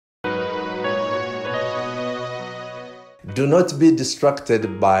Do not be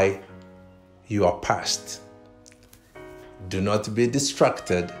distracted by your past. Do not be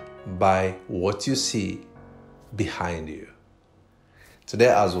distracted by what you see behind you. Today,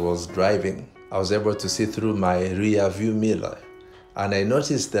 as I was driving, I was able to see through my rear view mirror, and I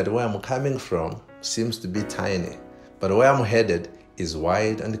noticed that where I'm coming from seems to be tiny, but where I'm headed is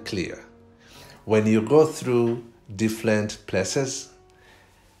wide and clear. When you go through different places,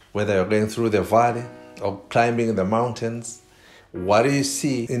 whether you're going through the valley or climbing the mountains, what you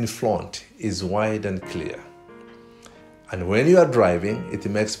see in front is wide and clear. And when you are driving, it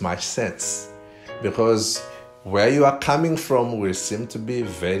makes much sense, because where you are coming from will seem to be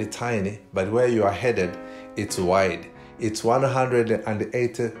very tiny, but where you are headed, it's wide. It's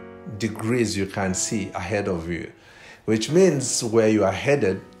 180 degrees you can see ahead of you, which means where you are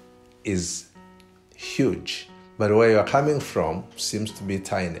headed is huge, but where you are coming from seems to be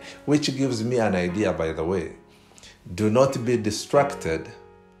tiny, which gives me an idea, by the way. Do not be distracted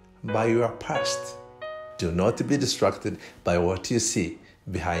by your past. Do not be distracted by what you see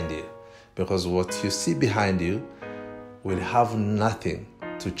behind you, because what you see behind you will have nothing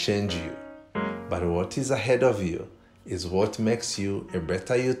to change you. But what is ahead of you is what makes you a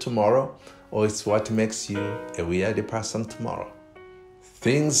better you tomorrow, or it's what makes you a weird person tomorrow.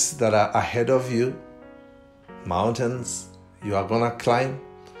 Things that are ahead of you, mountains you are going to climb,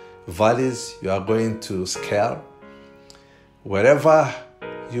 valleys you are going to scale, wherever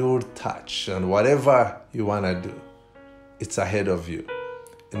you touch and whatever you want to do, it's ahead of you.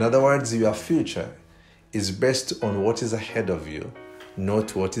 In other words, your future is based on what is ahead of you,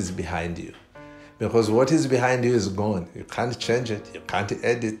 not what is behind you. Because what is behind you is gone. You can't change it. You can't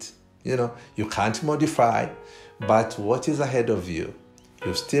edit. You can't modify. But what is ahead of you,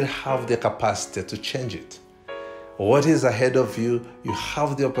 you still have the capacity to change it. What is ahead of you, you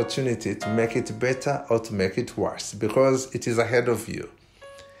have the opportunity to make it better or to make it worse, because it is ahead of you.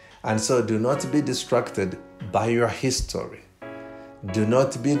 And so do not be distracted by your history. Do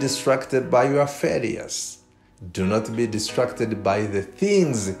not be distracted by your failures. Do not be distracted by the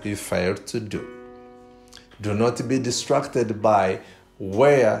things you failed to do. Do not be distracted by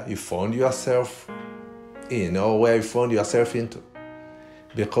where you found yourself in or where you found yourself into.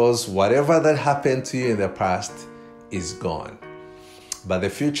 Because whatever that happened to you in the past is gone. But the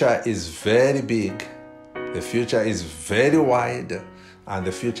future is very big, the future is very wide, and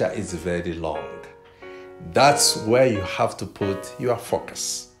the future is very long. That's where you have to put your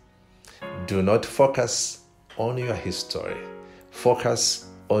focus. Do not focus on your history. Focus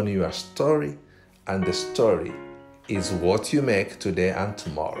on your story, and the story is what you make today and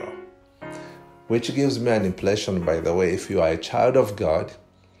tomorrow. Which gives me an impression, by the way, if you are a child of God,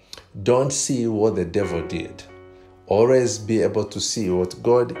 don't see what the devil did. Always be able to see what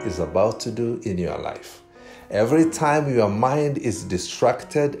God is about to do in your life. Every time your mind is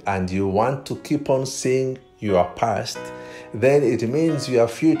distracted and you want to keep on seeing your past, then it means your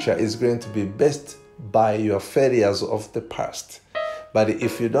future is going to be based by your failures of the past. But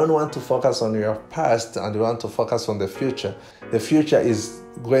if you don't want to focus on your past and you want to focus on the future is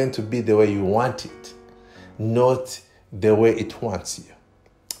going to be the way you want it, not the way it wants you.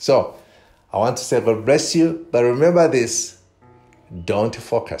 So, I want to say God bless you, but remember this: don't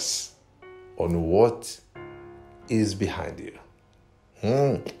focus on what is behind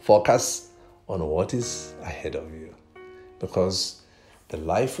you. Focus on what is ahead of you, because the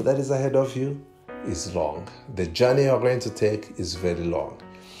life that is ahead of you is long. The journey you're going to take is very long.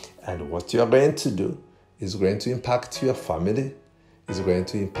 And what you're going to do is going to impact your family, is going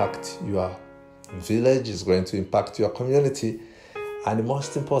to impact your village, is going to impact your community, and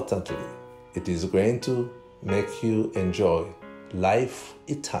most importantly, it is going to make you enjoy life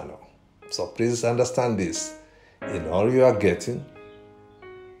eternal. So please understand this. In all you are getting,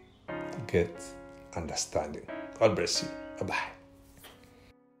 get understanding. God bless you. Bye-bye.